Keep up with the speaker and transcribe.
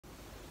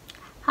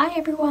Hi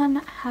everyone,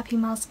 happy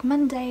Mask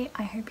Monday.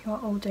 I hope you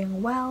are all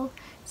doing well.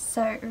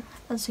 So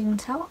as you can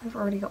tell, I've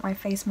already got my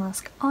face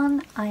mask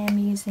on. I am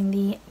using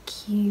the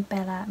Que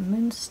Bella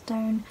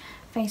Moonstone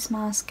face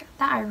mask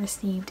that I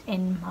received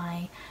in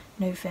my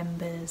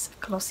November's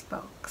glossy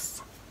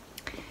box.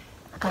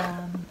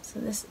 So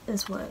this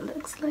is what it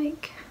looks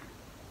like.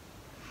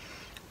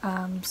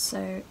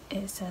 So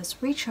it says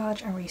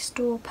recharge and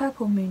restore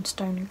purple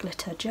moonstone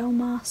glitter gel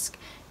mask,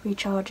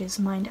 recharges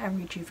mind and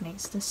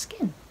rejuvenates the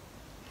skin.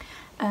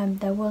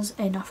 There was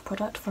enough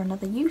product for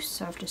another use,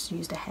 so I've just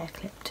used a hair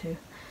clip to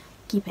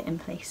keep it in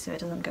place so it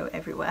doesn't go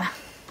everywhere.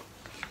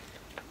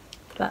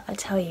 But I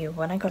tell you,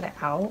 when I got it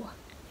out,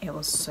 it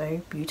was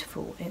so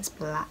beautiful. It's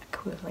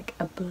black with like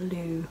a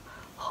blue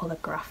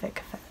holographic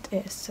effect.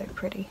 It is so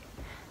pretty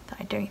that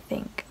I don't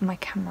think my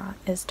camera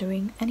is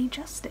doing any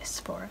justice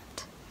for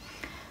it.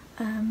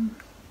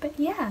 But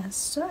yeah,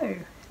 so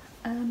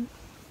there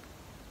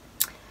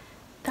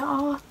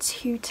are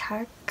two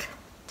tags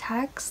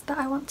that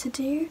I want to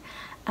do.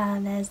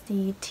 There's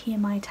the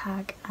TMI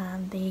tag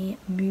and the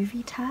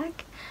movie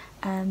tag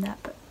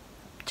that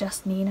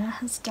Just Nina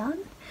has done,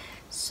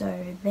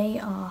 so they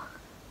are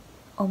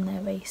on their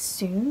way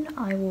soon.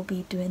 I will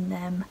be doing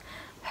them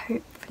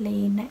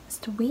hopefully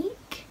next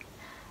week,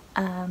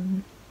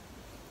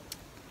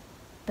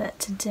 but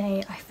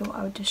today I thought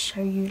I would just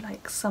show you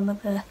like some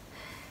of the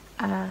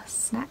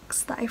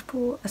snacks that I've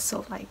bought, a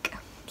sort of like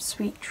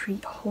sweet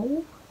treat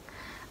haul,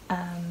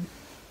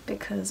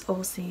 because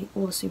obviously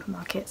all the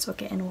supermarkets are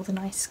getting all the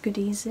nice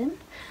goodies in.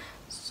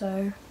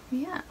 So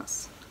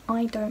yes,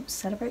 I don't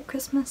celebrate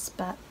Christmas,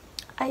 but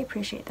I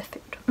appreciate the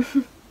food.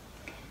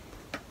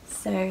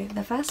 So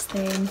the first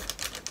thing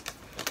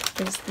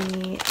is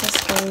the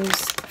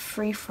Tesco's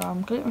free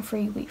from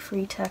gluten-free,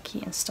 wheat-free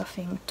turkey and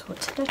stuffing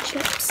tortilla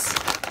chips.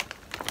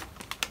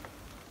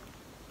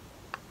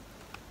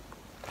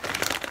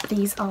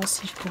 These are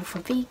suitable for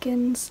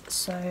vegans,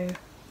 so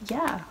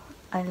yeah,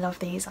 I love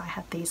these. I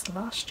had these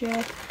last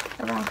year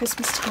around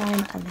Christmas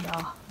time and they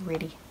are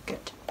really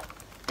good.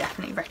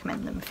 Definitely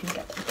recommend them if you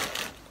get them.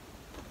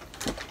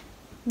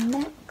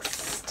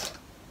 Next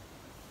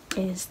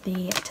is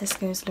the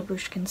Tesco's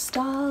Lebkuchen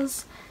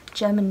stars,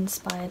 German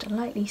inspired,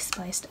 lightly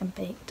spiced and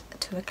baked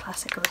to a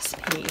classic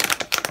recipe.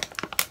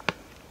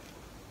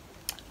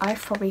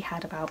 I've probably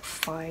had about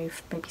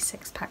 5, maybe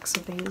 6 packs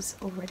of these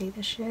already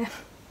this year.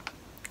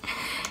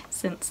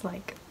 Since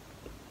like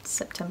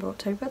September,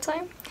 October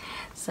time.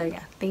 So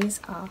yeah, these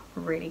are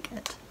really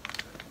good.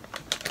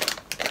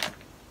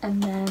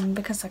 And then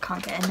because I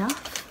can't get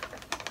enough,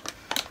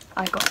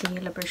 I got the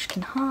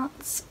Lebkuchen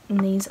hearts, and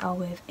these are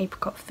with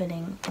apricot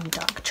filling and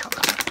dark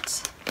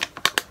chocolate.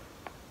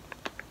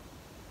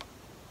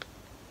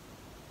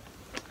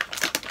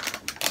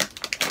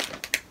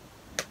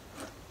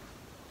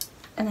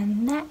 And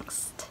then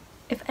next,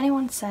 if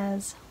anyone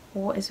says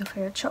what is your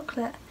favourite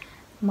chocolate,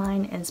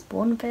 mine is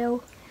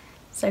Bournville.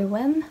 So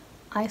when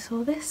I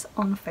saw this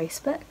on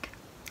Facebook,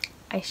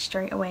 I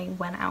straight away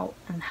went out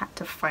and had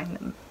to find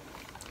them.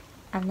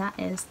 And that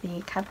is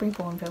the Cadbury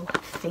Bournville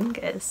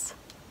Fingers.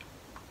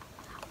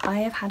 I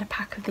have had a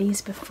pack of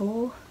these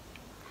before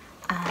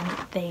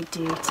and they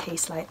do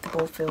taste like the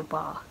Bournville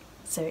bar.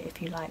 So if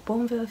you like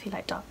Bournville, if you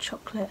like dark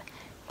chocolate,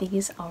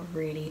 these are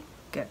really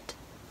good.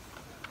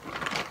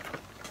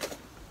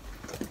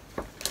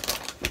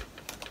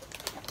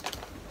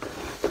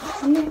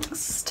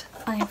 Next,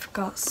 I've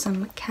got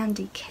some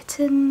candy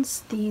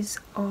kittens. These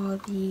are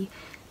the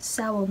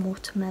sour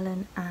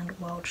watermelon and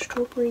wild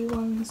strawberry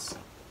ones.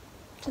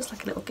 Just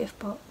like a little gift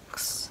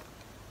box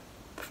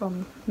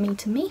from me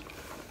to me.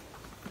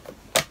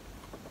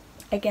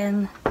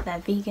 Again, they're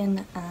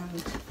vegan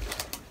and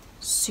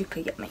super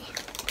yummy,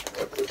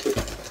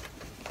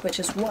 which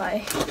is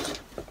why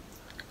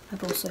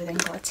I've also then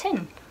got a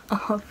tin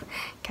of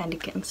candy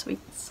kitten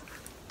sweets.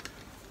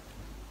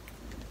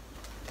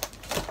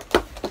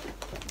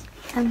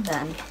 And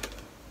then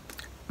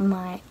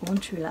my one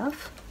true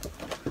love.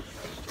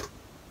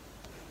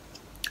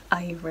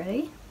 Are you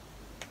ready?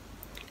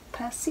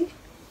 Percy,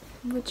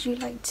 would you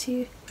like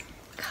to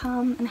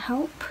come and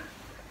help?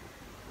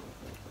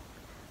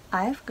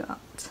 I've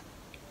got,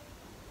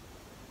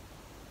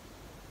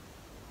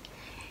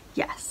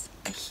 yes,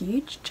 a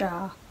huge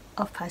jar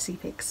of Percy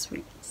Pig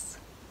sweets.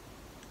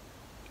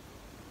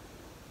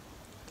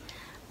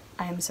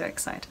 I am so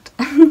excited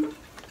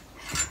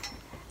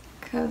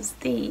because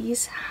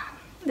this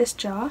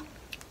jar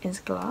is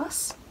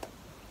glass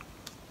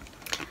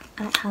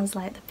and it has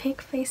like the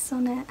pig face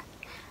on it,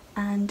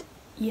 and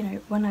you know,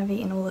 when I've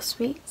eaten all the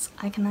sweets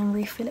I can then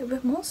refill it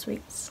with more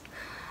sweets.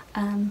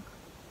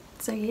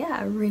 So yeah,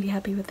 I'm really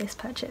happy with this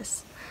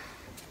purchase.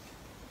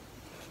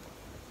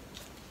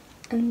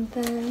 And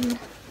then,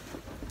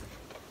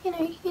 you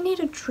know, you need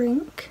a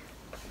drink,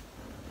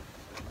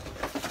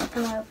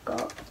 and I've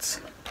got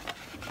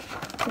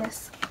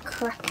this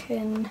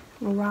Kraken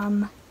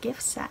rum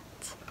gift set.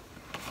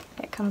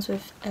 It comes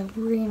with a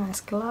really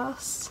nice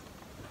glass.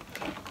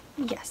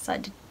 Yes, I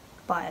did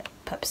buy it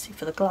purposely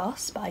for the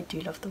glass, but I do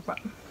love the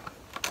rum.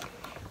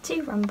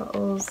 2 rum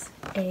bottles,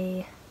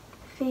 a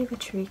Fever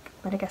Tree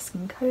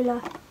Madagascan Cola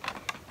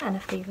and a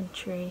Fever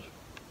Tree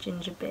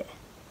ginger beer.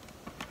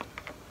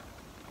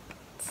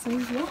 So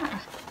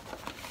yeah,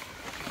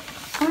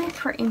 I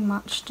pretty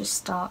much just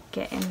start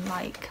getting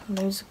like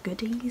loads of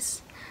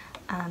goodies,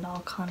 and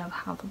I'll kind of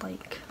have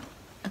like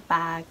a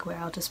bag where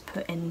I'll just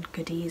put in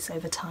goodies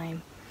over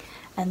time,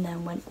 and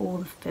then when all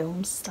the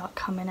films start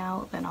coming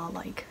out, then I'll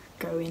like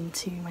go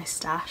into my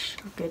stash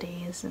of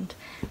goodies and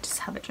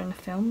just have it during the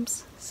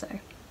films. So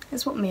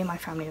it's what me and my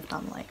family have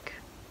done like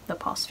the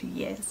past few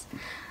years,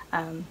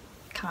 kind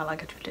of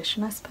like a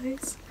tradition I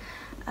suppose.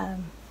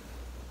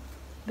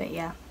 But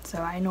yeah, so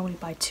I normally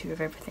buy 2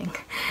 of everything,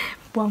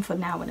 one for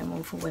now and then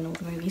one for when all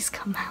the movies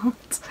come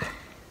out.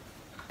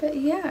 But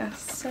yeah,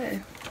 so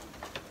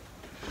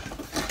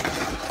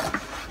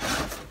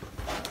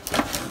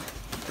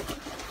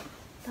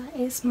that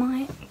is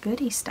my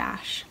goodie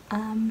stash.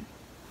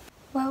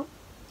 Well,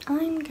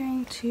 I'm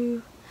going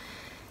to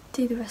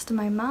do the rest of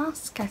my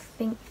mask. I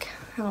think,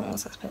 how long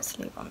was I supposed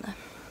to leave on there?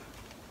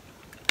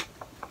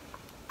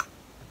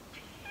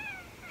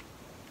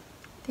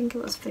 I think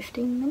it was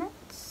 15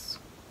 minutes.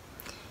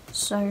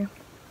 So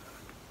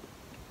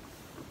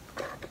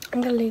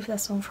I'm going to leave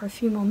this on for a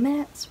few more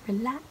minutes,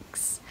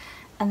 relax,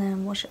 and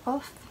then wash it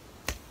off,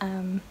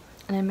 and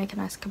then make a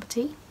nice cup of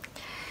tea.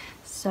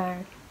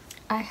 So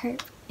I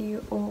hope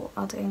you all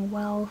are doing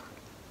well,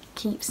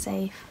 keep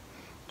safe,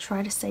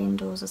 try to stay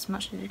indoors as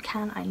much as you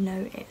can. I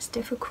know it's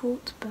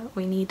difficult, but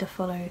we need to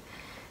follow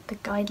the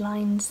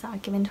guidelines that are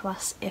given to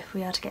us if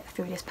we are to get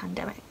through this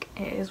pandemic.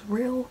 It is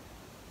real,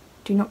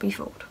 do not be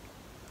fooled.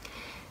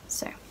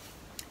 So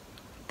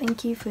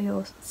thank you for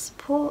your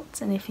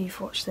support, and if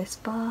you've watched this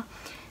far,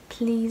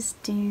 please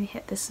do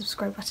hit the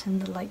subscribe button,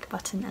 the like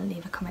button, and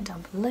leave a comment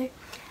down below,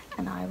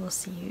 and I will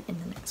see you in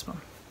the next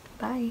one.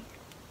 Bye!